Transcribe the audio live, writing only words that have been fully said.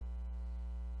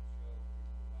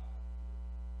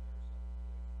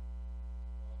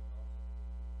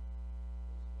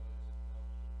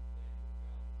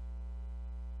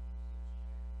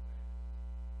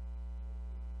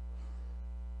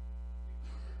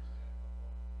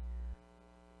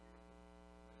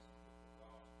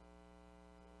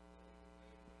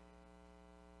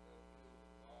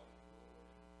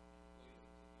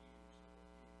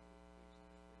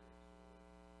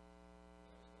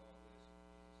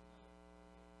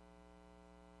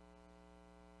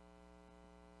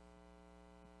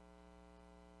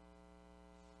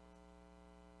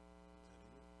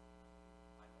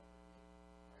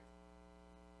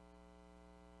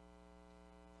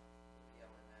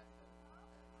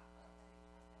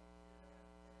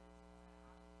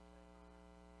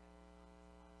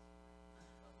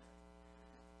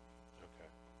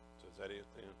that it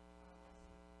then?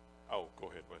 Oh, go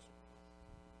ahead, Wesley.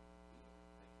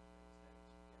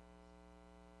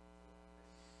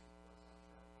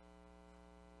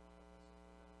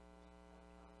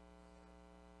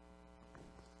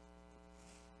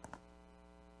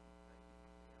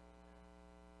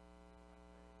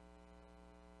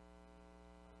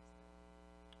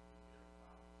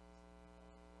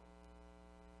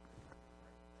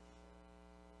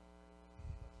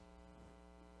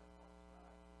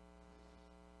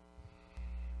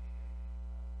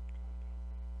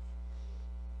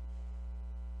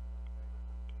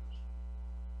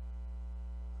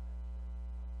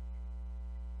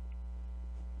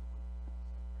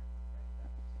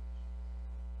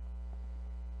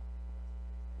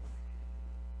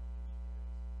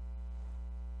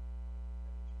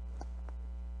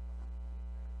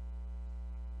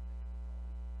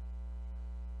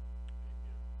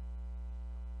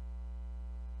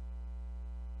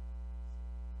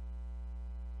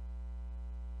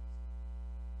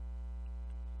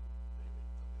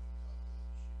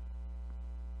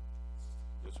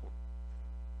 This one.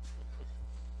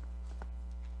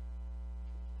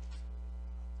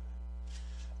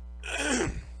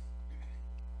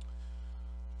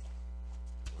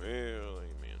 Well,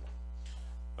 amen.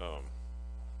 Um,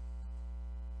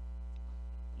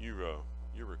 you're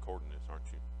recording this, aren't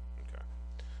you? Okay.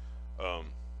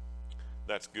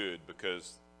 That's good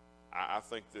because I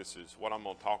think this is what I'm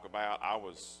going to talk about. I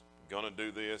was going to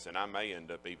do this, and I may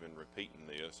end up even repeating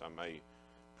this. I may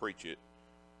preach it.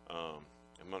 I'm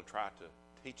going to try to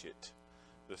teach it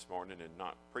this morning and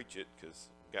not preach it because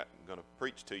I'm going to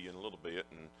preach to you in a little bit,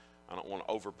 and I don't want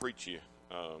to over preach you.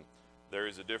 There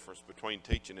is a difference between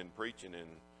teaching and preaching, and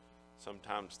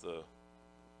sometimes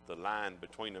the line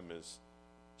between them is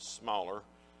smaller.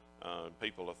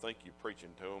 People will think you're preaching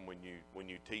to them when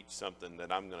you teach something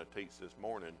that I'm going to teach this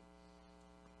morning.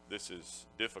 This is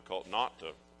difficult not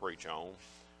to preach on,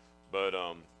 but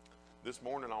this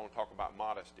morning I want to talk about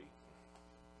modesty.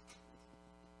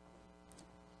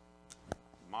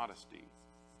 Modesty.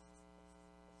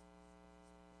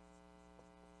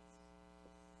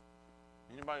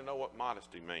 Anybody know what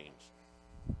modesty means?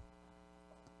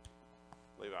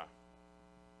 Levi.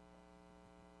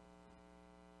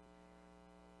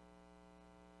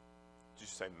 Did you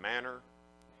say manner?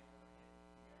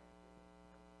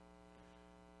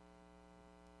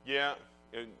 Yeah,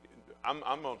 I'm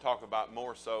going to talk about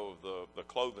more so the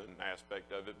clothing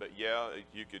aspect of it, but yeah,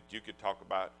 you could talk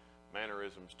about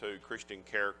mannerisms too, Christian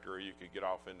character. You could get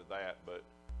off into that, but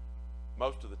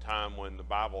most of the time when the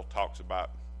Bible talks about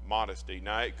modesty,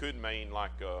 now it could mean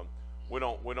like we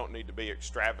don't need to be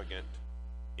extravagant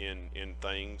in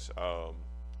things.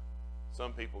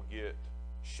 Some people get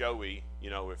showy,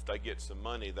 if they get some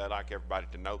money, they like everybody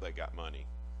to know they got money.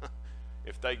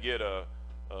 If they get a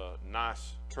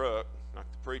nice truck, like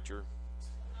the preacher,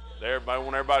 everybody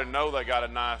want everybody to know they got a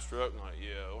nice truck. I'm like,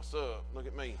 yeah, what's up? Look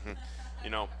at me,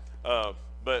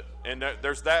 But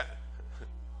there's that.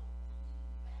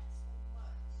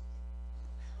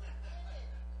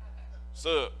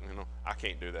 Sup, I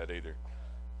can't do that either.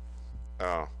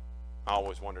 I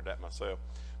always wondered that myself.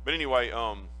 But anyway,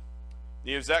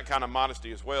 there's that kind of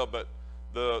modesty as well. But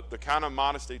the kind of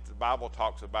modesty that the Bible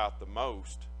talks about the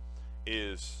most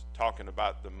is talking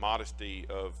about the modesty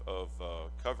of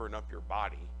covering up your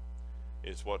body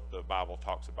is what the Bible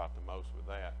talks about the most with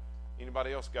that.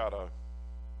 Anybody else got a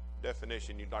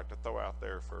definition you'd like to throw out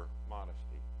there for modesty?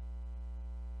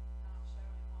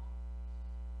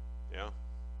 Yeah.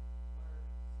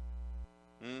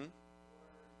 Hmm.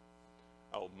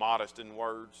 Oh, modest in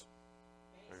words.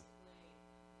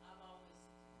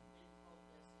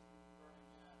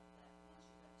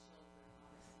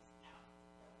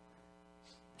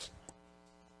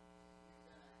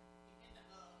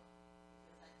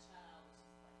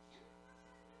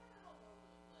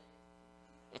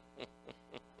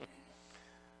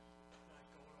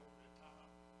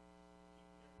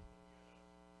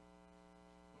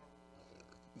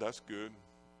 That's good.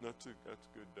 That's a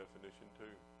good definition too.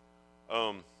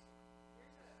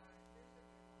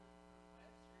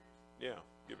 Yeah,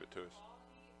 give it to us.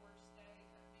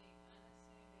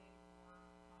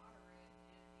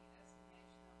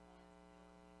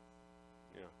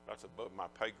 Yeah, that's above my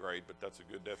pay grade, but that's a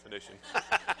good definition.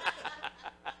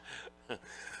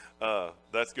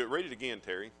 That's good. Read it again,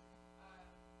 Terry.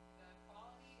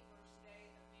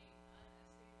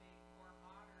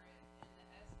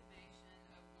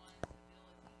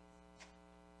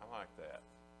 I like that.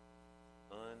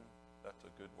 That's a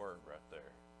good word right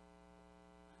there.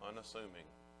 Unassuming.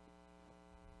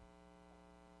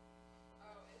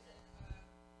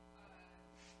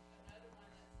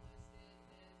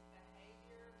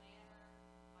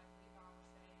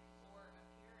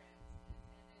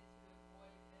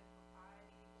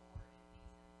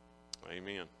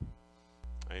 Amen.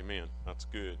 Amen. That's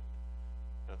good.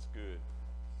 That's good.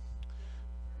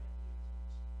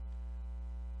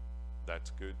 That's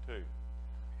good too.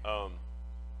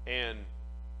 And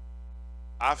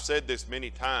I've said this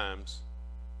many times.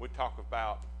 When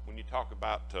you talk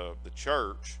about the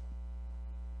church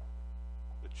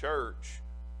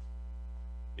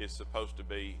is supposed to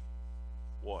be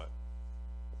what?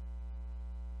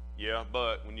 Yeah,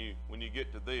 but when you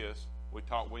get to this,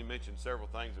 we mentioned several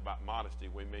things about modesty.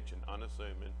 We mentioned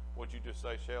unassuming. What'd you just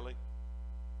say, Shelley?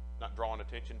 Not drawing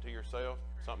attention to yourself?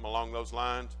 Something along those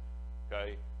lines?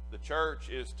 Okay. The church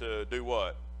is to do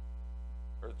what?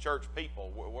 Or the church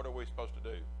people, what are we supposed to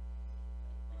do?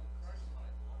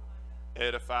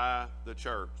 Edify the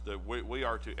church. We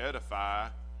are to edify.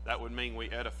 That would mean we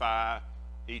edify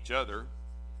each other.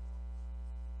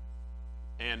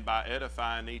 And by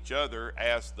edifying each other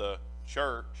as the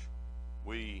church,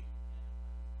 we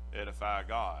edify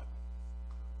God.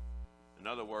 In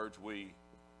other words, we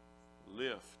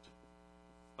lift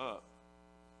up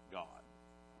God,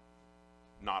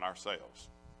 not ourselves.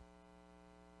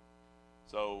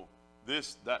 So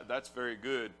that's very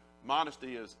good.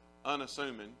 Modesty is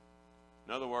unassuming.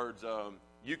 In other words,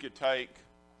 you could take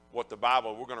what the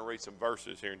Bible, we're going to read some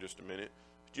verses here in just a minute,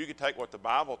 but you could take what the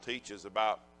Bible teaches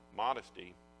about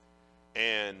modesty,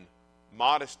 and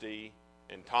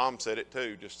Tom said it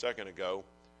too just a second ago,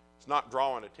 it's not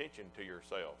drawing attention to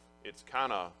yourself. It's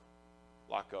kind of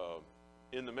like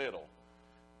in the middle.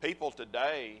 People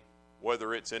today,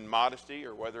 whether it's in modesty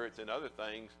or whether it's in other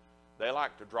things, they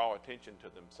like to draw attention to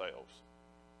themselves.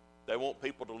 They want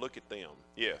people to look at them.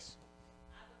 Yes.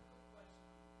 I have a quick question.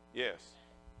 Yes.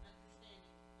 Understanding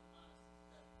the modesty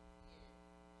stuff,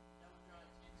 don't draw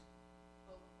attention.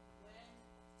 But when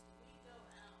we go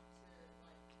out to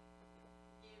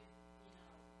give,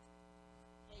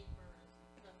 papers and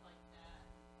stuff like that,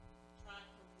 try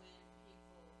to win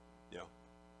people, Yeah.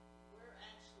 we're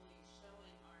actually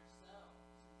showing ourselves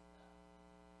and stuff.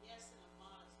 Yes, in a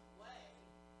modest way,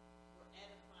 we're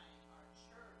edifying our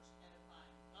church,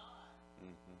 edifying God,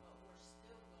 but we're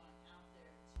still going out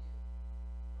there to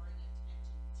bring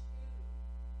attention to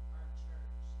our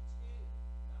church, to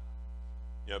God.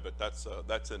 Yeah, but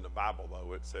that's in the Bible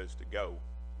though. It says to go.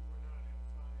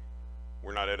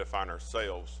 We're not edifying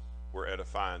ourselves. We're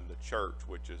edifying the church,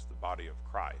 which is the body of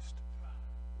Christ,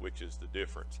 which is the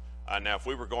difference. Now, if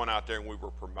we were going out there and we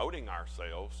were promoting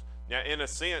ourselves, now in a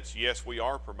sense, yes, we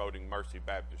are promoting Mercy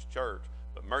Baptist Church,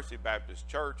 but Mercy Baptist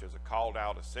Church is a called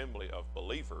out assembly of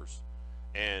believers,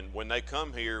 and when they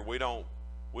come here, we don't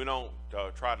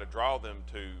try to draw them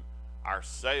to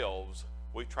ourselves.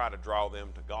 We try to draw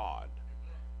them to God.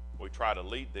 We try to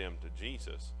lead them to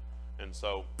Jesus. And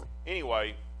so,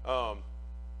 anyway,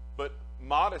 but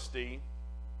modesty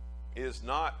is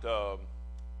not.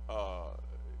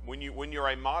 When you're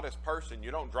a modest person,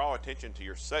 you don't draw attention to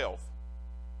yourself.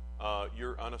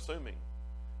 You're unassuming.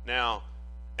 Now,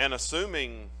 an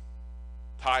assuming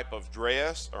type of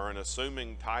dress or an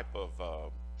assuming type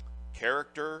of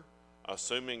character,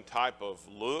 assuming type of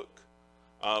look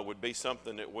would be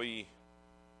something that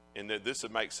and that this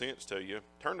would make sense to you.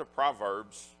 Turn to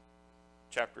Proverbs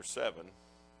chapter 7.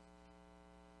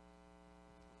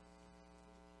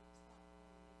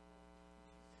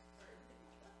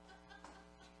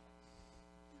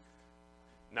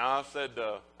 Now,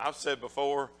 I've said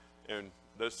before, and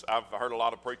I've heard a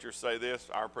lot of preachers say this.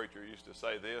 Our preacher used to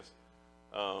say this.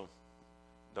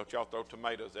 Don't y'all throw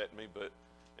tomatoes at me,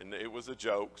 and it was a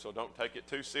joke, so don't take it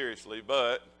too seriously.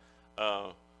 But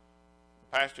the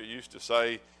pastor used to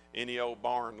say, any old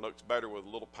barn looks better with a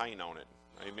little paint on it.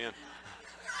 Amen.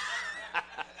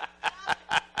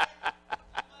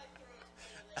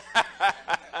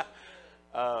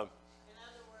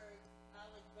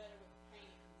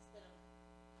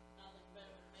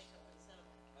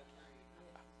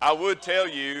 I would tell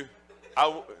you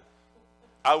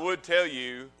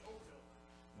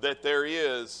that there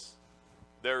is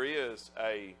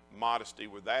a modesty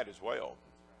with that as well.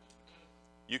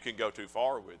 You can go too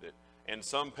far with it. And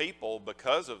some people,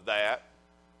 because of that,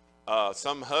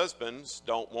 some husbands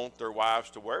don't want their wives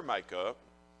to wear makeup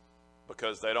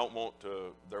because they don't want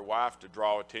their wife to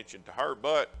draw attention to her.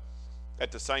 But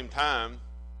at the same time,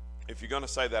 if you're going to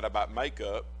say that about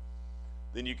makeup,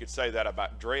 then you could say that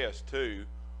about dress too.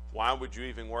 Why would you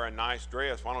even wear a nice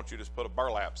dress? Why don't you just put a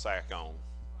burlap sack on?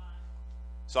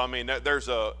 So, I mean,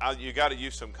 you got to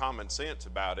use some common sense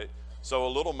about it. So a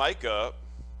little makeup,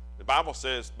 the Bible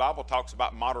talks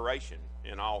about moderation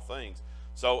in all things.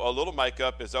 So a little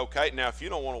makeup is okay. Now, if you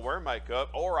don't want to wear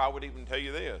makeup, or I would even tell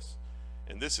you this,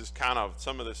 and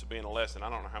some of this being a lesson. I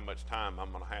don't know how much time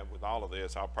I'm going to have with all of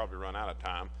this. I'll probably run out of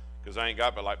time because I ain't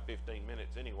got but like 15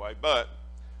 minutes anyway. But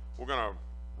we're going to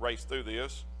race through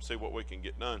this, see what we can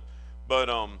get done. But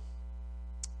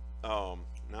now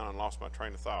I lost my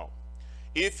train of thought.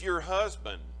 If your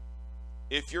husband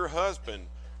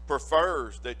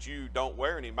prefers that you don't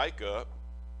wear any makeup,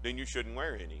 then you shouldn't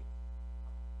wear any.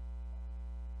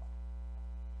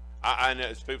 I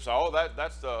know people say, "Oh,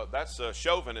 that's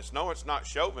chauvinist." No, it's not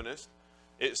chauvinist.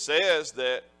 It says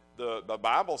that the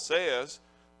Bible says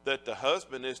that the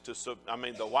husband is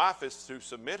the wife is to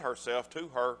submit herself to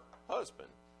her husband.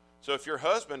 So if your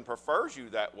husband prefers you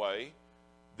that way,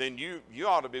 then you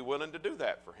ought to be willing to do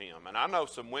that for him. And I know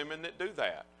some women that do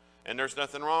that, and there's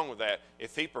nothing wrong with that.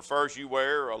 If he prefers you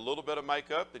wear a little bit of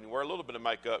makeup, then you wear a little bit of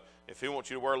makeup. If he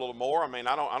wants you to wear a little more,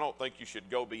 I don't think you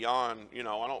should go beyond. I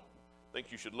don't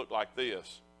think you should look like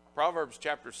this. Proverbs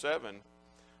chapter 7,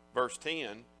 verse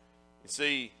 10. You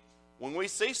see, when we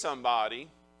see somebody,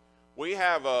 we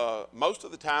have most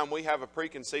of the time we have a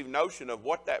preconceived notion of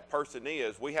what that person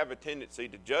is. We have a tendency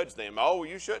to judge them. Oh,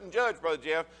 you shouldn't judge, Brother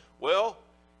Jeff. Well,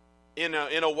 in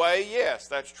a way, yes,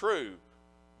 that's true.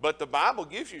 But the Bible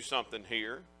gives you something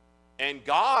here, and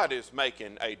God is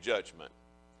making a judgment.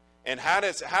 And how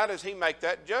does he make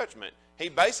that judgment? He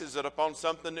bases it upon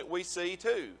something that we see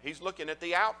too. He's looking at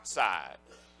the outside.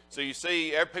 So you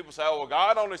see, people say, "Oh, well,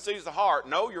 God only sees the heart."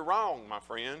 No, you're wrong, my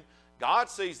friend. God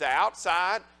sees the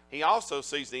outside. He also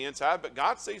sees the inside, but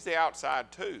God sees the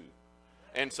outside too.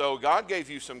 And so God gave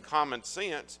you some common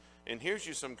sense, and here's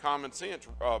you some common sense.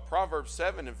 Proverbs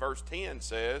 7 and verse 10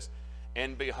 says,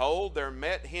 "And behold, there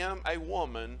met him a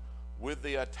woman with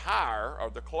the attire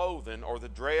or the clothing or the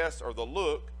dress or the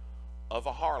look of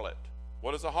a harlot."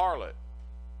 What is a harlot?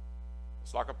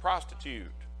 It's like a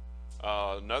prostitute.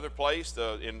 Another place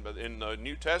in the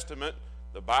New Testament,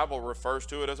 the Bible refers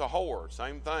to it as a whore.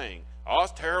 Same thing. "Oh,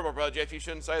 it's terrible, Brother Jeff. You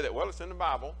shouldn't say that." Well, it's in the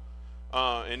Bible,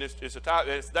 and it's a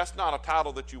title. That's not a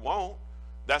title that you want.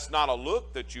 That's not a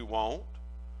look that you want.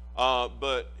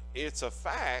 But it's a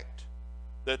fact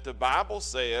that the Bible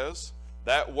says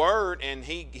that word, and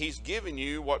he's giving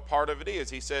you what part of it is.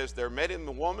 He says, "There met him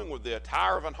the woman with the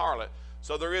attire of an harlot."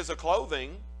 So there is a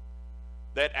clothing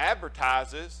that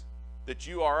advertises that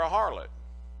you are a harlot.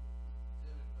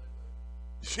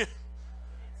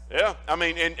 Yeah,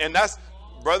 and that's,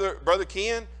 Brother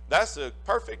Ken, that's a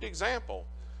perfect example.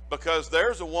 Because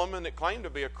there's a woman that claimed to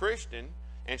be a Christian,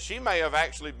 and she may have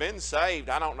actually been saved.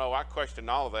 I don't know, I questioned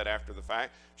all of that after the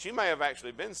fact. She may have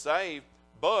actually been saved,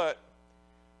 but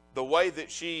the way that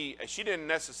she didn't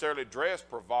necessarily dress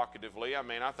provocatively.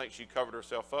 I think she covered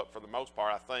herself up for the most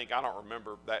part. I don't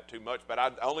remember that too much, but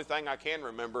the only thing I can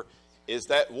remember is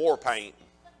that war paint.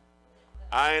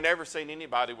 I ain't ever seen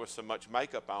anybody with so much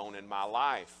makeup on in my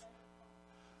life.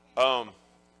 But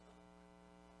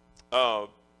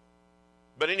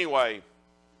anyway,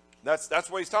 that's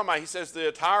what he's talking about. He says the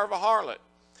attire of a harlot.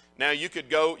 Now you could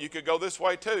go this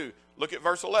way too. Look at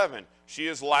verse 11. "She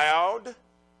is loud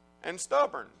and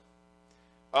stubborn."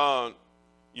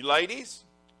 You ladies,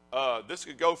 this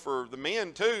could go for the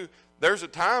men too. There's a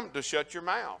time to shut your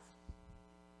mouth.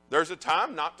 There's a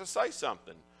time not to say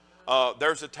something.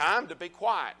 There's a time to be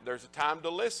quiet. There's a time to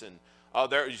listen. I'm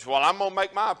going to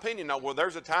make my opinion. No, well,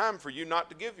 there's a time for you not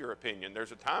to give your opinion.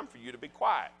 There's a time for you to be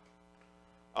quiet.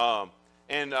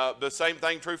 And the same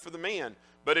thing true for the men.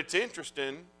 But it's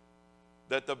interesting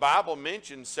that the Bible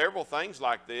mentions several things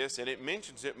like this, and it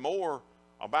mentions it more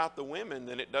about the women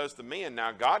than it does the men.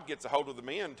 Now, God gets a hold of the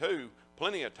men too,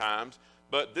 plenty of times,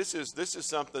 but this is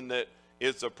something that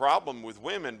is a problem with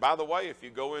women. By the way, if you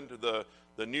go into the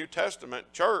New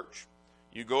Testament church,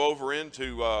 you go over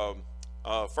into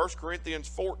 1 Corinthians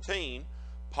 14,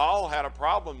 Paul had a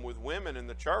problem with women in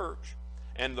the church,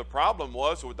 and the problem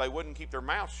was they wouldn't keep their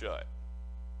mouth shut,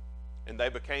 and they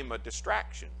became a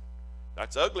distraction.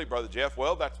 That's ugly, Brother Jeff.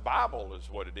 Well, that's Bible is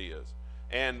what it is.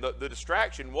 And the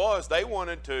distraction was they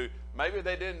wanted to, maybe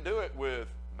they didn't do it with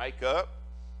makeup.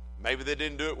 Maybe they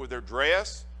didn't do it with their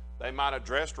dress. They might have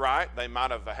dressed right. They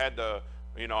might have had to,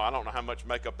 I don't know how much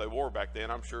makeup they wore back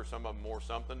then. I'm sure some of them wore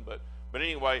something. But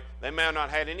anyway, they may have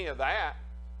not had any of that,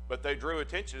 but they drew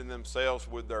attention to themselves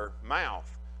with their mouth.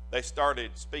 They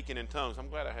started speaking in tongues. I'm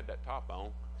glad I had that top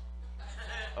on.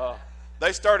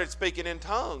 They started speaking in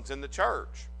tongues in the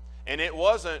church. And it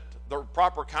wasn't the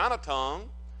proper kind of tongue.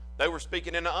 They were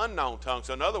speaking in an unknown tongue.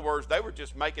 So in other words, they were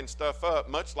just making stuff up,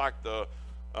 much like the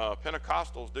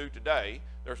Pentecostals do today.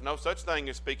 There's no such thing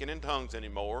as speaking in tongues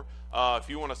anymore. If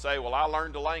you want to say, well, I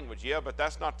learned a language. Yeah, but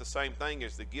that's not the same thing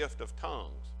as the gift of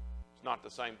tongues. It's not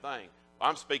the same thing.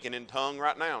 I'm speaking in tongue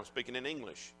right now. I'm speaking in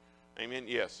English. Amen?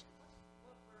 Yes.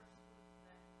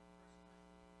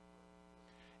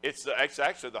 It's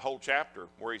actually the whole chapter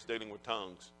where he's dealing with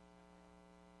tongues.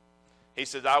 He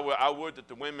says, I would that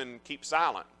the women keep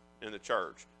silent in the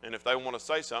church. And if they want to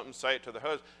say something, say it to the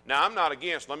husband. Now, I'm not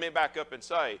against, let me back up and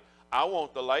say, I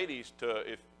want the ladies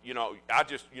to, if,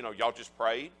 y'all just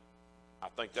prayed. I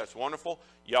think that's wonderful.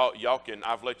 Y'all can,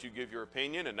 I've let you give your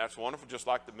opinion, and that's wonderful, just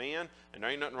like the men, and there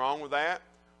ain't nothing wrong with that.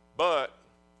 But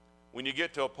when you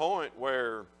get to a point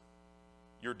where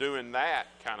you're doing that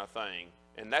kind of thing,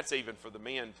 and that's even for the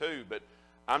men too, but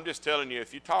I'm just telling you,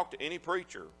 if you talk to any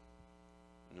preacher,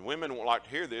 and women won't like to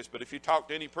hear this, but if you talk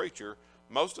to any preacher,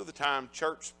 most of the time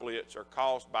church splits are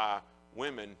caused by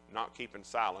women not keeping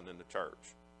silent in the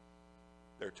church.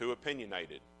 They're too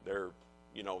opinionated. They're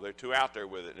too out there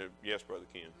with it. Yes, Brother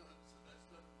Ken. So that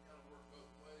stuff can kind of work both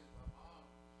ways. My mom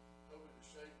told me to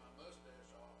shave my mustache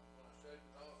off. When I shaved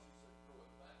it off, she said, grow it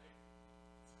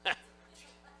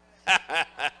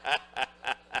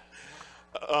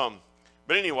back.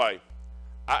 But anyway,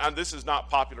 this is not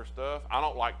popular stuff. I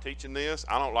don't like teaching this.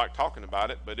 I don't like talking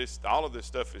about it, but all of this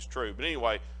stuff is true. But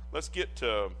anyway, let's get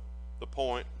to the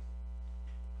point,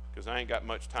 because I ain't got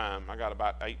much time. I got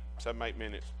about 7, 8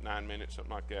 minutes, 9 minutes,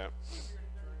 something like that.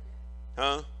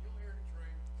 Huh?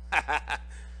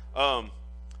 But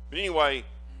anyway,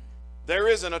 there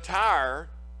is an attire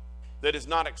that is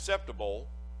not acceptable,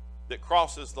 that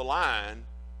crosses the line,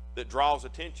 that draws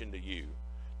attention to you.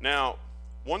 Now,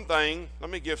 one thing, let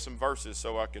me give some verses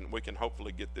so we can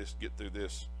hopefully get through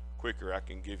this quicker. I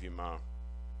can give you my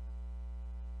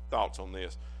thoughts on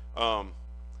this.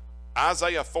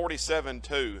 Isaiah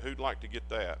 47:2. Who'd like to get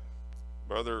that?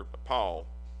 Brother Paul.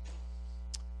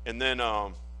 And then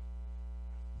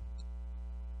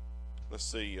let's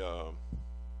see,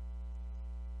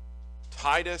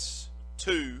 Titus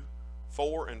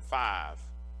 2:4 and 5.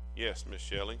 Yes, Miss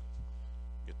Shelley.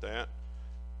 Get that.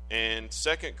 And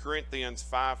 2 Corinthians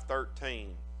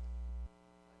 5:13.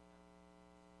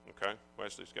 Okay,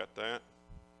 Wesley's got that.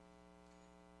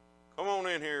 Come on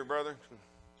in here, brother.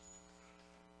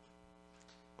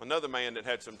 Another man that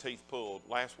had some teeth pulled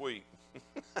last week.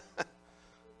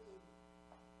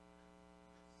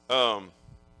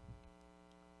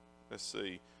 Let's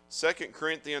see. 2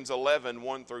 Corinthians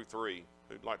 11:1 through 3.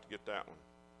 Who'd like to get that one?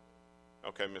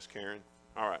 Okay, Miss Karen.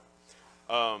 All right.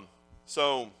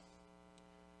 So,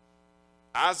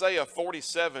 Isaiah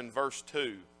 47, verse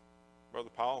 2. Brother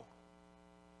Paul.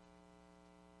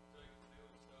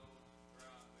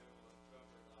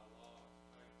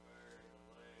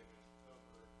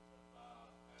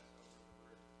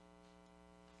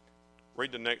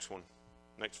 Read the next one,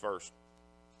 next verse.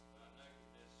 Thy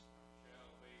nakedness shall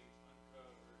be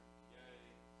uncovered,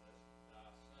 yea, thy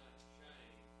son's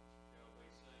shame shall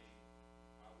be seen.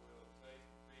 I will take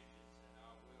vengeance, and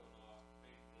I will not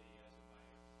beat thee as a man.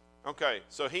 Okay,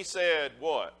 so he said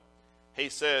what? He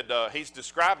said he's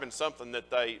describing something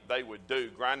that they would do,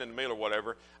 grinding the meal or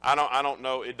whatever. I don't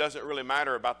know. It doesn't really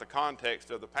matter about the context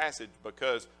of the passage,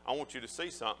 because I want you to see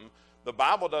something. The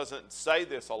Bible doesn't say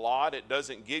this a lot. It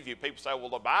doesn't give you, people say, well,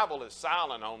 the Bible is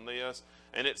silent on this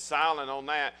and it's silent on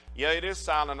that. Yeah, it is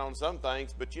silent on some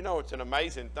things, but it's an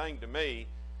amazing thing to me.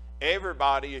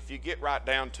 Everybody, if you get right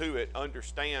down to it,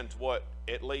 understands what,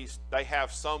 at least they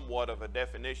have somewhat of a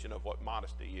definition of what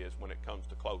modesty is when it comes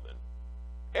to clothing.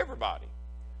 Everybody.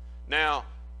 Now,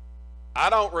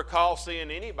 I don't recall seeing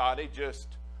anybody just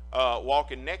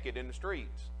walking naked in the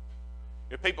streets.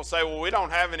 If people say, well, we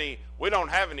don't have any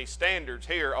standards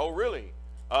here. Oh, really?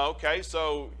 Okay,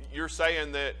 so you're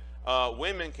saying that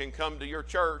women can come to your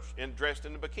church and dressed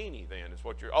in a bikini then is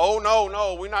what you're, oh,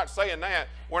 no, we're not saying that.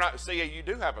 We're not, see, you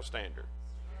do have a standard.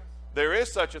 There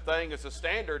is such a thing as a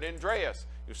standard in dress.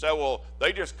 You say, well,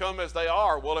 they just come as they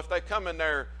are. Well, if they come in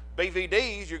their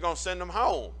BVDs, you're going to send them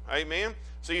home. Amen?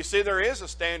 So you see, there is a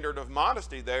standard of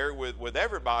modesty there with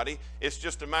everybody. It's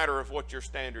just a matter of what your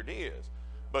standard is.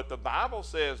 But the Bible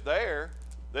says there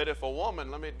that if a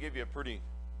woman, let me give you a pretty,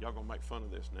 y'all going to make fun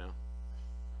of this now.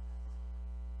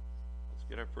 Let's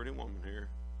get a pretty woman here.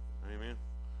 Amen.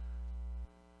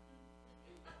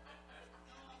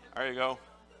 There you go.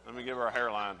 Let me give her a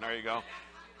hairline. There you go.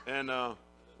 And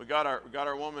we got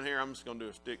our woman here. I'm just going to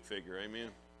do a stick figure.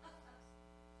 Amen.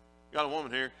 Got a woman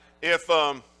here. If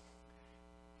I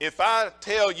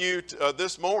tell you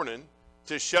this morning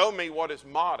to show me what is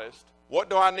modest, what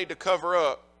do I need to cover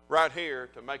up right here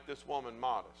to make this woman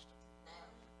modest?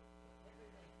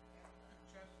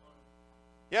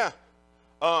 Yeah.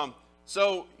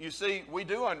 So, you see, we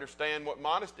do understand what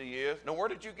modesty is. Now, where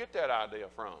did you get that idea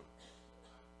from?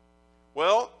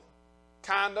 Well,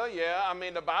 kind of, yeah. I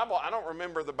mean, the Bible, I don't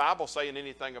remember the Bible saying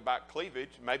anything about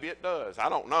cleavage. Maybe it does. I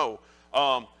don't know.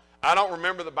 I don't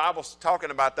remember the Bible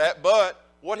talking about that, but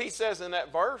what he says in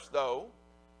that verse, though,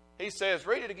 he says,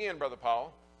 read it again, Brother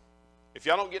Paul. If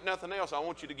y'all don't get nothing else, I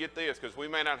want you to get this, because we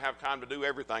may not have time to do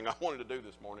everything I wanted to do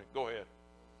this morning. Go ahead.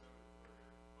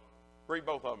 Read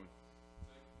both of them.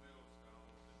 Take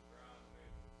millstones and grind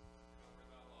meal, cover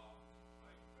thy locks,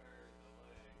 make bare the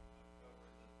leg, uncover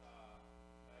the thigh,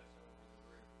 pass over the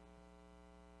river.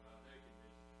 Thy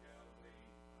nakedness shall be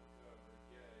uncovered,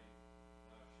 yea,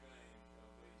 thy shame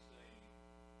shall be seen.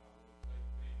 I will take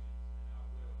vengeance, and I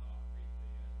will not meet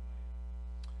thee as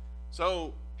man.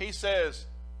 So he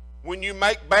says, when you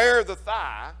make bare the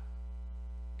thigh,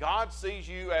 God sees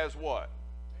you as what?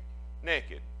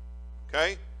 Naked.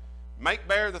 Okay? Make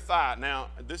bare the thigh. Now,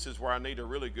 this is where I need a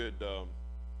really good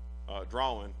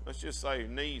drawing. Let's just say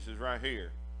knees is right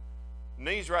here.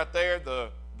 Knees right there.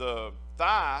 The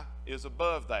thigh is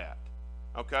above that.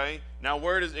 Okay? Now,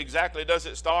 where does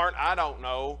it start? I don't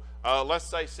know. Let's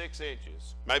say 6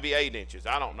 inches, maybe 8 inches.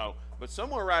 I don't know. But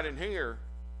somewhere right in here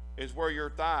is where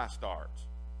your thigh starts.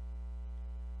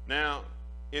 Now,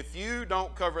 if you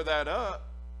don't cover that up,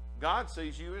 God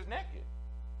sees you as naked.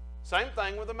 Same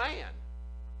thing with a man.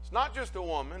 It's not just a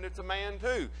woman, it's a man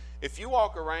too. If you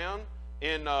walk around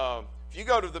and if you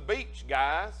go to the beach,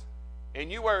 guys,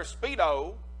 and you wear a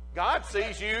Speedo, God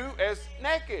sees you as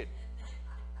naked.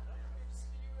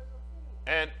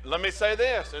 And let me say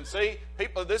this, and see,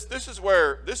 people, this is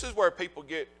where people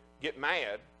get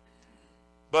mad.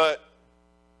 But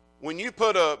when you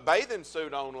put a bathing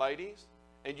suit on, ladies,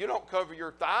 and you don't cover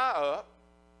your thigh up,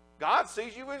 God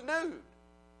sees you as nude.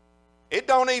 It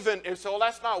don't even, and so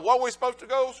that's not what we're supposed to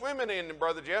go swimming in,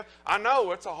 Brother Jeff. I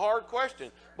know it's a hard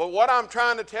question, but what I'm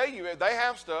trying to tell you is they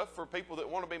have stuff for people that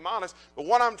want to be modest, but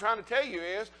what I'm trying to tell you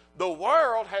is the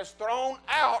world has thrown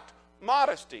out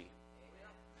modesty.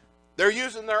 They're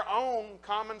using their own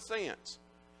common sense.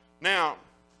 Now,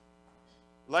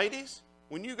 ladies,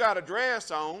 when you got a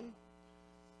dress on,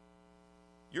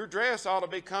 your dress ought to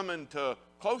be coming to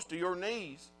close to your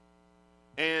knees.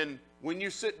 And when you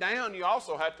sit down, you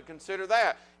also have to consider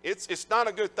that. It's not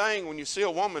a good thing when you see a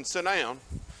woman sit down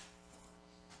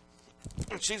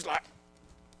and she's like,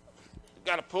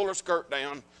 got to pull her skirt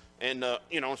down, and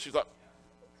she's like,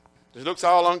 it looks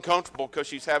all uncomfortable because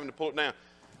she's having to pull it down.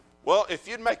 Well, if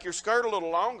you'd make your skirt a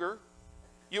little longer,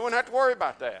 you wouldn't have to worry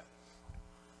about that.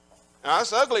 Now,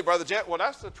 that's ugly, Brother Jet. Well,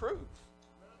 that's the truth.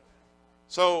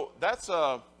 So that's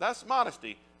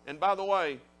modesty. And by the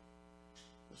way,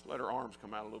 just let her arms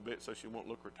come out a little bit so she won't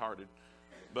look retarded.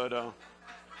 But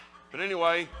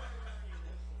anyway,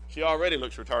 she already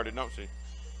looks retarded, don't she?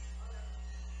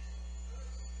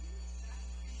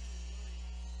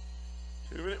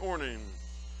 Two-minute warning.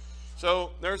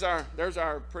 So there's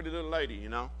our pretty little lady, you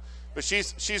know. But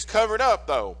she's covered up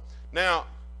though. Now,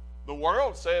 the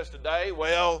world says today,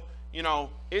 well, you know,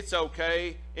 it's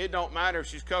okay. It don't matter if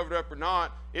she's covered up or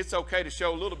not. It's okay to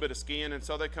show a little bit of skin, and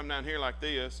so they come down here like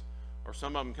this, or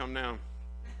some of them come down,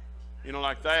 you know,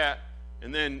 like that,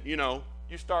 and then, you know,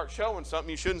 you start showing something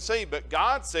you shouldn't see. But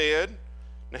God said,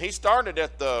 now he started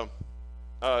at the,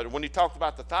 when he talked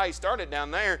about the thigh, he started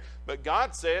down there, but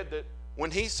God said that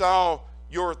when he saw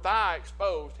your thigh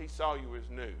exposed, he saw you as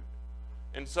nude.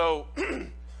 And so,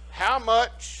 how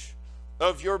much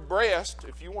of your breast,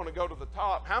 if you want to go to the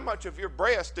top, how much of your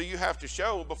breast do you have to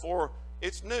show before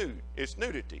it's nude? It's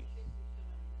nudity.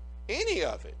 Any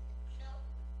of it.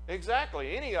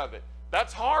 Exactly, any of it.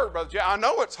 That's hard, Brother Jay. I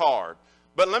know it's hard.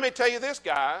 But let me tell you this,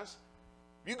 guys.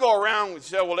 You go around and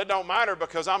say, well, it don't matter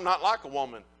because I'm not like a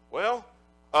woman. Well,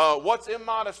 what's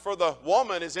immodest for the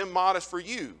woman is immodest for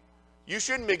you. You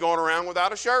shouldn't be going around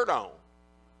without a shirt on.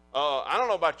 I don't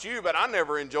know about you, but I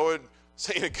never enjoyed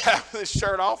seeing a guy with his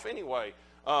shirt off anyway.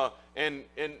 But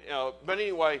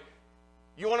anyway,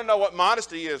 you want to know what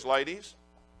modesty is, ladies?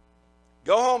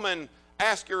 Go home and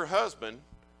ask your husband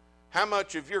how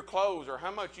much of your clothes or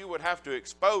how much you would have to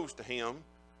expose to him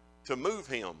to move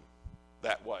him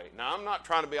that way. Now, I'm not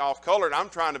trying to be off-colored. I'm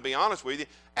trying to be honest with you.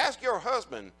 Ask your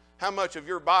husband how much of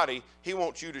your body he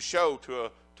wants you to show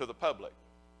to the public.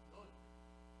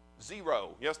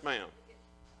 0. Yes, ma'am.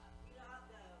 The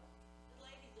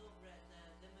ladies over at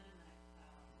the Mennonite,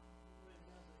 over in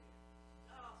Dublin,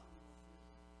 awesome.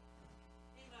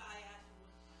 Anyway, I asked them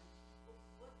one time,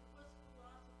 what's the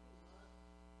philosophy was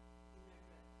in their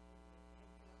dress?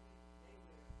 They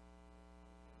wear.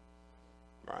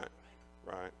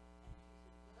 Right.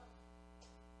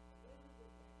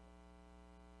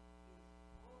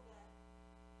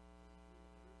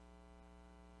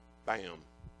 Bam.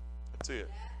 That's it.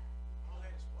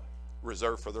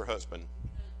 Reserved for their husband.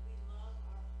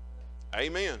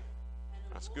 Amen.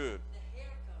 That's good. The hair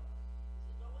color.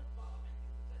 It's always bothering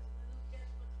me because in the New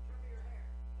Testament, the trim of your hair.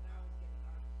 And I always get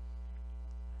it.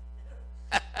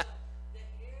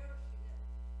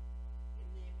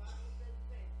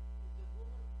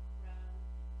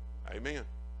 Amen.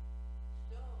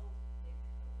 So they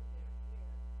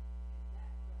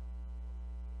cover their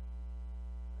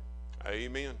hair, and that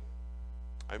Amen.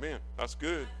 Amen. That's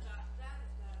good. that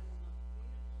is the most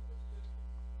beautiful description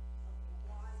of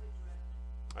why we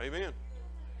dress. Amen.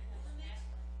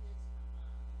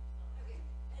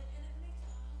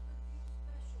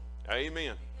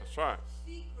 Amen. That's right.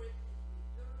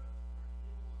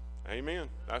 Amen.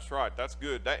 That's right. That's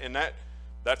good.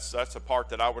 That's a part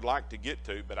that I would like to get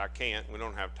to, but I can't. We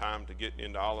don't have time to get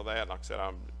into all of that. Like I said,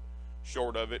 I'm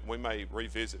short of it. We may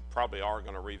revisit, probably are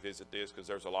going to revisit this because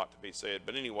there's a lot to be said.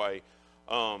 But anyway,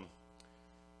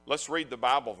 let's read the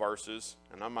Bible verses,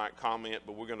 and I might comment,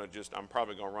 but I'm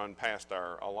probably going to run past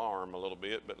our alarm a little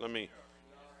bit. But let me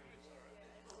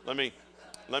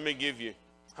give you,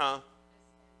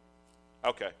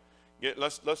 Okay.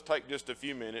 Let's take just a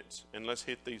few minutes and let's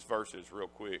hit these verses real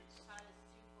quick. Titus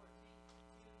 2:14,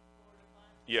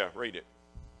 2:4-5. Yeah, read it.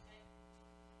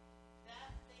 That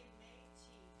they may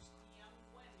teach young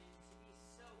women to be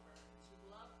sober, to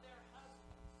love their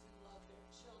husbands, to love their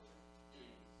children, to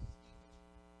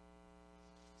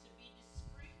be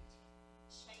discreet,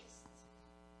 chaste,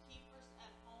 keepers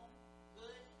at home,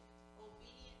 good,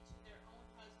 obedient to their own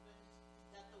husbands,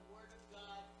 that the word of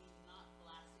God be not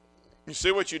blasphemed. You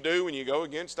see what you do when you go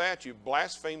against that? You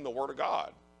blaspheme the Word of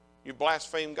God. You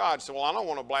blaspheme God. So, well, I don't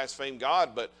want to blaspheme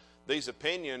God, but these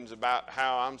opinions about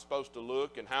how I'm supposed to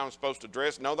look and how I'm supposed to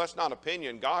dress, no, that's not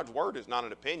opinion. God's Word is not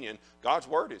an opinion. God's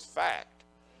Word is fact.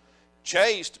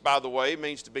 Chaste, by the way,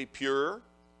 means to be pure.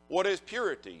 What is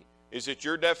purity? Is it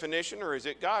your definition or is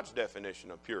it God's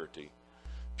definition of purity?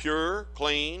 Pure,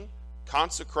 clean,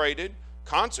 consecrated.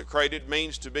 Consecrated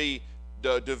means to be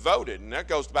devoted, and that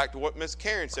goes back to what Miss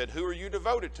Karen said. Who are you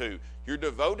devoted to? You're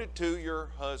devoted to your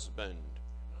husband,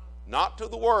 not to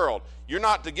the world. You're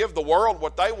not to give the world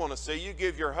what they want to see. You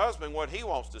give your husband what he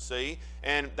wants to see,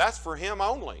 and that's for him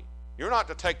only. You're not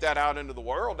to take that out into the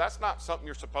world. That's not something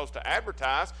you're supposed to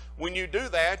advertise. When you do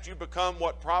that, you become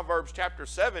what Proverbs chapter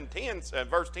 7,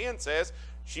 verse 10 says.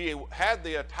 She had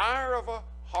the attire of a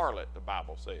harlot, the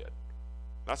Bible said.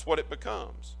 That's what it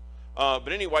becomes.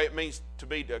 But anyway, it means to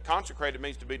be consecrated,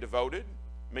 means to be devoted,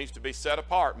 means to be set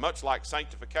apart, much like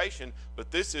sanctification.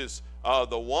 But this is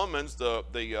the woman's, the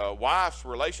wife's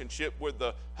relationship with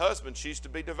the husband. She's to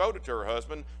be devoted to her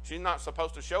husband. She's not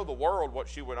supposed to show the world what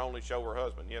she would only show her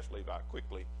husband. Yes, Levi,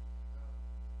 quickly.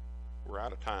 We're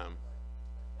out of time.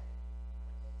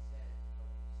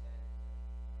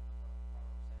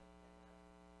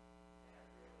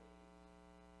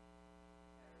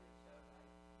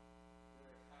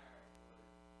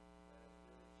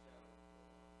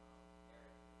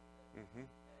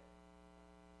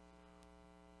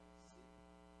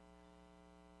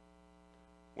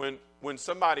 When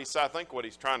somebody, I think what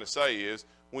he's trying to say is,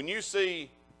 when you see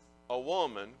a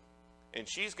woman and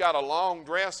she's got a long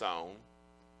dress on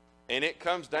and it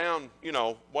comes down,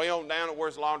 way on down to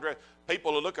where's the long dress,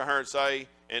 people will look at her and say,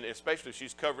 and especially if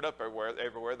she's covered up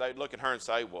everywhere, they'd look at her and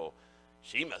say, well,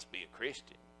 she must be a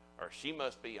Christian, or she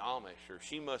must be Amish, or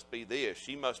she must be this,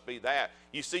 she must be that.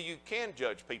 You see, you can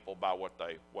judge people by what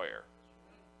they wear.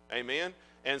 Amen?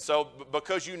 And so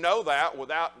because you know that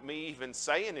without me even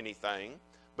saying anything,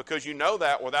 because you know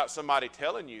that without somebody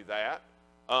telling you that,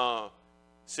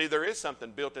 see, there is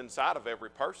something built inside of every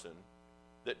person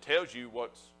that tells you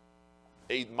what's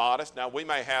modest. Now, we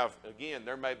may have, again,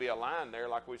 there may be a line there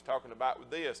like we was talking about with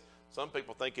this. Some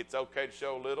people think it's okay to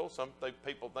show a little. Some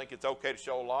people think it's okay to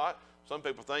show a lot. Some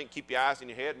people think keep your eyes in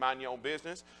your head, mind your own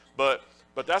business. But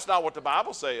that's not what the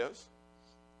Bible says.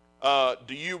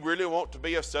 Do you really want to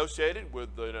be associated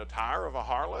with the attire of a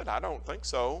harlot? I don't think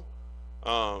so.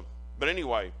 But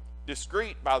anyway,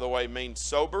 discreet, by the way, means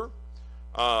sober,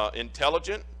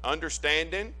 intelligent,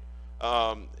 understanding.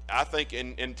 I think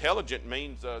intelligent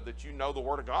means that you know the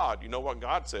Word of God. You know what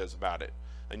God says about it.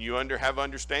 And you have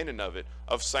understanding of it.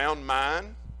 Of sound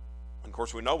mind. Of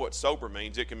course, we know what sober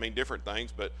means. It can mean different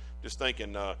things, but just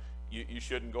thinking you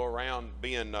shouldn't go around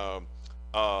being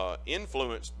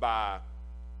influenced by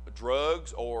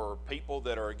drugs or people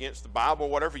that are against the Bible,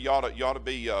 whatever. You ought to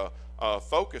be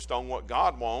focused on what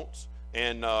God wants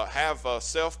and have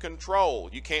self-control.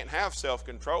 You can't have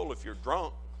self-control if you're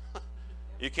drunk.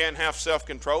 You can't have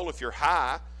self-control if you're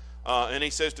high. And he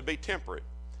says to be temperate.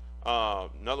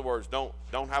 In other words, don't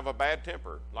have a bad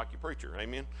temper like your preacher.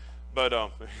 Amen. But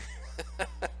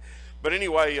but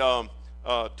anyway,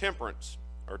 temperance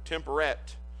or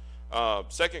temperate.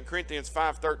 2 Corinthians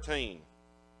 5:13.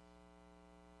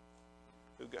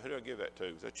 Who do I give that to?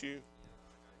 Is that you?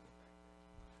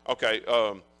 Okay.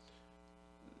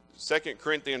 2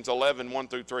 Corinthians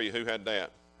 11:1-3. Who had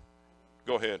that?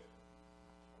 Go ahead.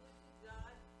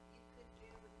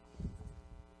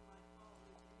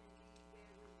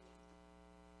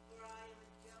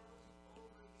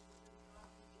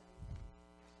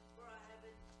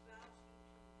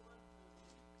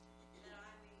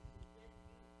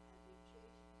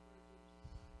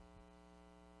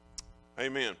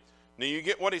 Amen. Now you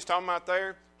get what he's talking about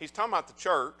there? He's talking about the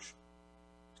church.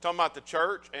 He's talking about the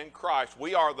church and Christ.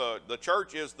 We are the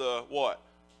church is the what?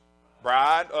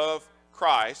 Bride of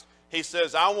Christ. He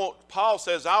says, Paul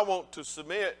says, I want to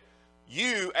submit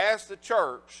you as the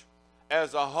church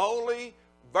as a holy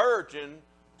virgin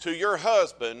to your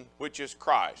husband, which is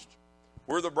Christ.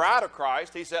 We're the bride of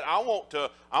Christ. He said, I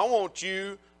want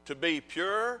you to be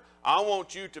pure. I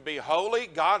want you to be holy.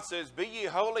 God says, be ye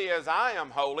holy as I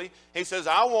am holy. He says,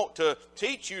 I want to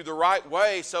teach you the right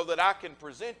way so that I can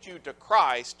present you to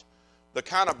Christ, the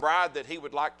kind of bride that he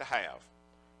would like to have.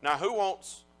 Now, who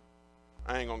wants,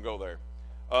 I ain't going to go there.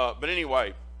 But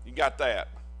anyway, you got that.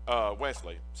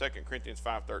 Wesley, 2 Corinthians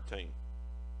 5:13.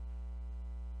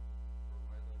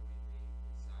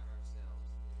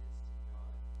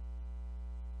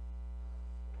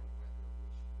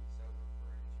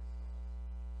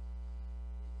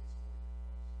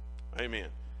 Amen.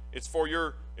 It's for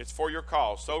your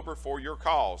cause. Sober for your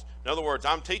cause. In other words,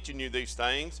 I'm teaching you these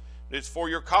things. It's for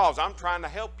your cause. I'm trying to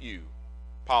help you,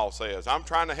 Paul says. I'm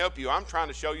trying to help you. I'm trying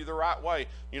to show you the right way.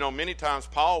 You know, many times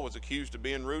Paul was accused of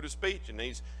being rude of speech,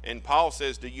 and Paul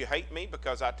says, do you hate me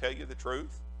because I tell you the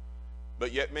truth?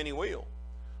 But yet many will.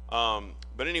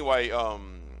 But anyway,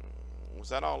 was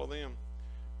that all of them?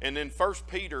 And then 1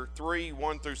 Peter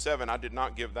 3:1-7, I did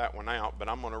not give that one out, but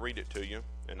I'm going to read it to you,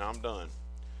 and I'm done.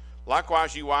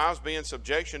 Likewise, you wives, be in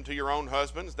subjection to your own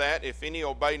husbands, that if any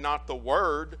obey not the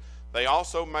word, they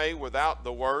also may without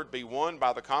the word be won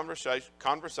by the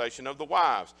conversation of the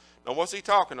wives. Now, what's he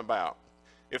talking about?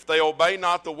 If they obey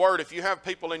not the word, if you have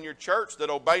people in your church that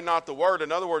obey not the word,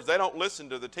 in other words, they don't listen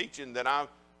to the teaching that I've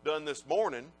done this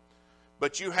morning,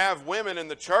 but you have women in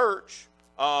the church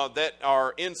that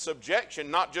are in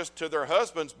subjection, not just to their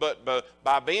husbands, but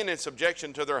by being in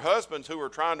subjection to their husbands who are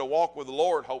trying to walk with the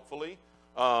Lord, hopefully.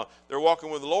 They're walking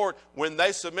with the Lord. When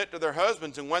they submit to their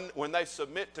husbands and when they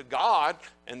submit to God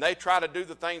and they try to do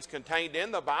the things contained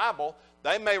in the Bible,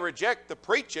 they may reject the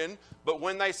preaching, but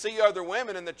when they see other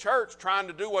women in the church trying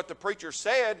to do what the preacher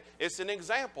said, it's an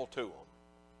example to them.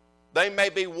 They may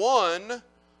be won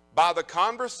by the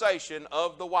conversation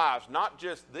of the wives. Not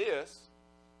just this,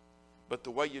 but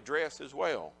the way you dress as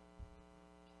well.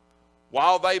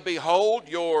 While they behold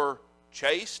your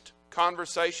chaste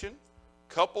conversation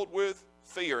coupled with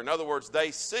fear. In other words, they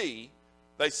see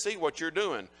what you're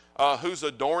doing. Whose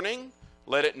adorning,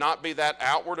 let it not be that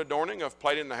outward adorning of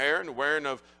plaiting the hair and wearing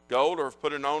of gold or of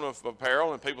putting on of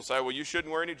apparel. And people say, well, you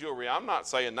shouldn't wear any jewelry. I'm not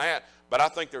saying that, but I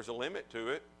think there's a limit to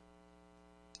it.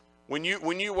 When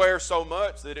you wear so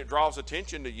much that it draws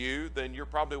attention to you, then you're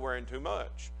probably wearing too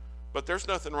much. But there's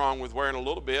nothing wrong with wearing a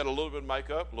little bit of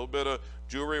makeup, a little bit of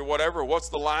jewelry or whatever. What's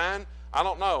the line? I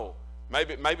don't know.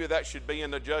 Maybe that should be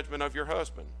in the judgment of your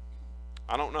husband.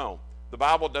 I don't know. The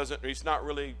Bible doesn't, it's not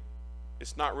really,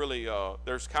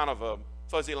 there's kind of a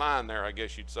fuzzy line there, I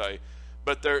guess you'd say.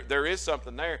 But there is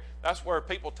something there. That's where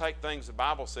people take things the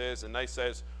Bible says and they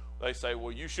say,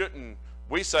 well,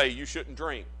 we say you shouldn't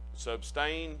drink. So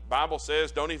abstain. Bible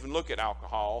says don't even look at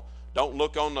alcohol. Don't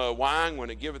look on the wine when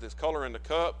it giveth its color in the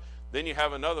cup. Then you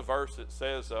have another verse that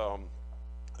says,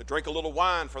 drink a little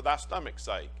wine for thy stomach's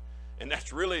sake. And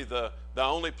that's really the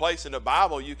only place in the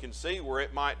Bible you can see where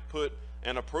it might put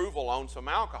an approval on some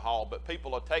alcohol. But people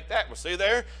will take that. Well, see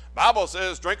there? Bible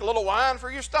says drink a little wine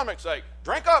for your stomach's sake.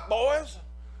 Drink up, boys.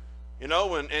 You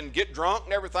know, and get drunk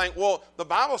and everything. Well, the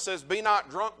Bible says be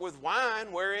not drunk with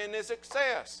wine wherein is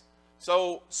excess.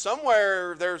 So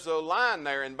somewhere there's a line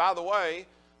there. And by the way,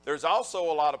 there's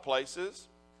also a lot of places,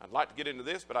 I'd like to get into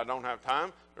this, but I don't have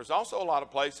time. There's also a lot of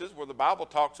places where the Bible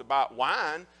talks about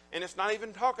wine, and it's not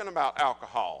even talking about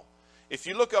alcohol. If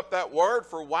you look up that word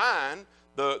for wine,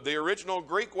 the original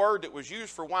Greek word that was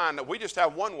used for wine, we just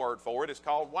have one word for it, it's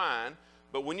called wine.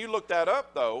 But when you look that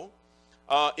up, though,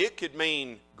 it could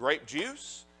mean grape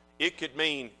juice. It could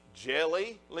mean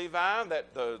jelly, Levi,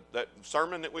 that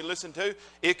sermon that we listened to.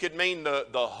 It could mean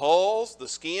the hulls, the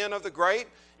skin of the grape.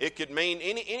 It could mean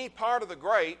any part of the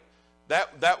grape.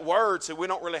 That word, so we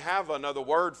don't really have another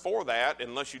word for that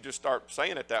unless you just start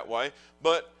saying it that way.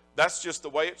 But that's just the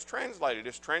way it's translated.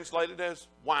 It's translated as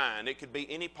wine. It could be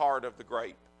any part of the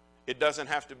grape. It doesn't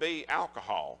have to be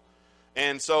alcohol.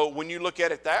 And so when you look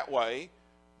at it that way,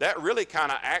 that really kind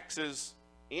of acts as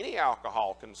any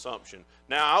alcohol consumption.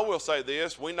 Now, I will say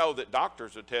this. We know that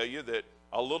doctors will tell you that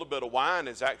a little bit of wine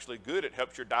is actually good. It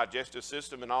helps your digestive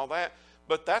system and all that.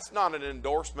 But that's not an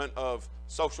endorsement of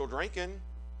social drinking.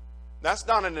 That's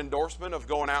not an endorsement of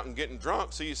going out and getting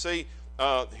drunk. So you see,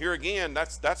 here again,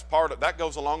 that's part of that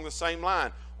goes along the same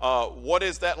line. What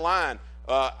is that line?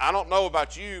 I don't know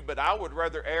about you, but I would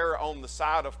rather err on the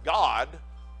side of God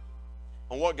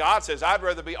on what God says. I'd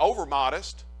rather be over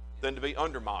modest than to be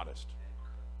under modest.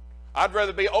 I'd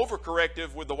rather be over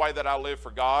corrective with the way that I live for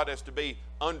God as to be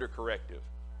under corrective.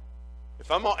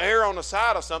 If I'm going to err on the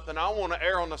side of something, I want to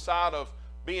err on the side of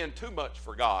being too much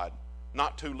for God,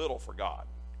 not too little for God.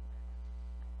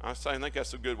 I think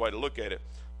that's a good way to look at it.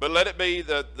 But let it be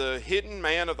the hidden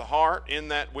man of the heart, in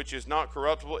that which is not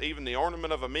corruptible, even the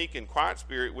ornament of a meek and quiet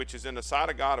spirit, which is in the sight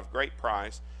of God of great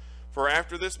price. For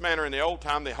after this manner in the old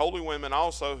time, the holy women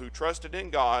also, who trusted in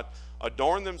God,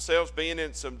 adorned themselves, being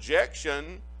in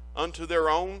subjection unto their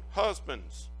own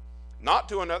husbands, not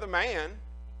to another man,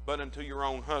 but unto your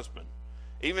own husband.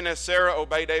 Even as Sarah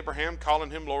obeyed Abraham,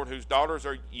 calling him Lord, whose daughters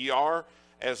ye are,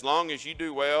 as long as ye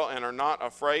do well and are not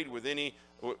afraid with any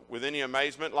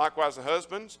amazement. Likewise the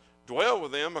husbands, dwell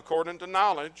with them according to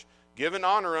knowledge, giving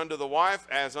honor unto the wife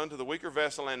as unto the weaker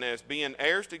vessel, and as being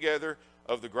heirs together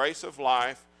of the grace of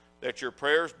life, that your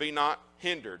prayers be not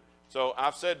hindered. So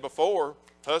I've said before,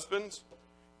 husbands,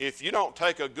 if you don't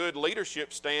take a good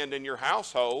leadership stand in your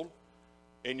household,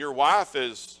 and your wife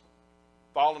is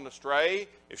falling astray,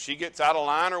 if she gets out of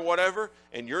line or whatever,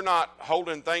 and you're not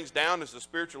holding things down as the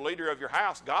spiritual leader of your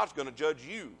house, God's going to judge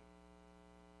you.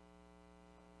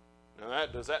 Now,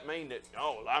 does that mean that,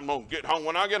 I'm going to get home?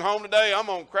 When I get home today, I'm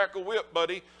going to crack a whip,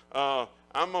 buddy. I'm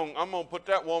going to put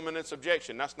that woman in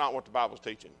subjection. That's not what the Bible's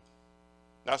teaching.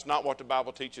 That's not what the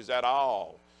Bible teaches at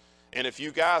all. And if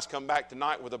you guys come back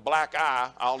tonight with a black eye,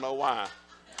 I'll know why.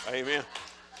 Amen.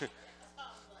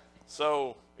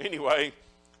 So, anyway,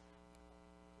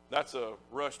 that's a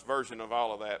rushed version of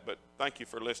all of that, but thank you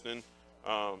for listening.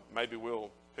 Maybe we'll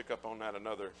pick up on that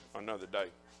another day.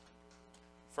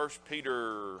 1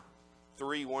 Peter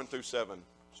 3, 1 through 7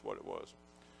 is what it was.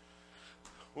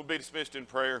 We'll be dismissed in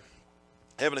prayer.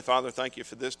 Heavenly Father, thank you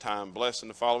for this time. Bless in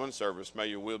the following service. May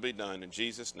your will be done. In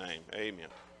Jesus' name, amen.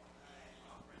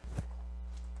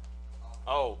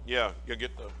 Oh, yeah, you'll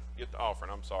get the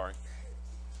offering. I'm sorry.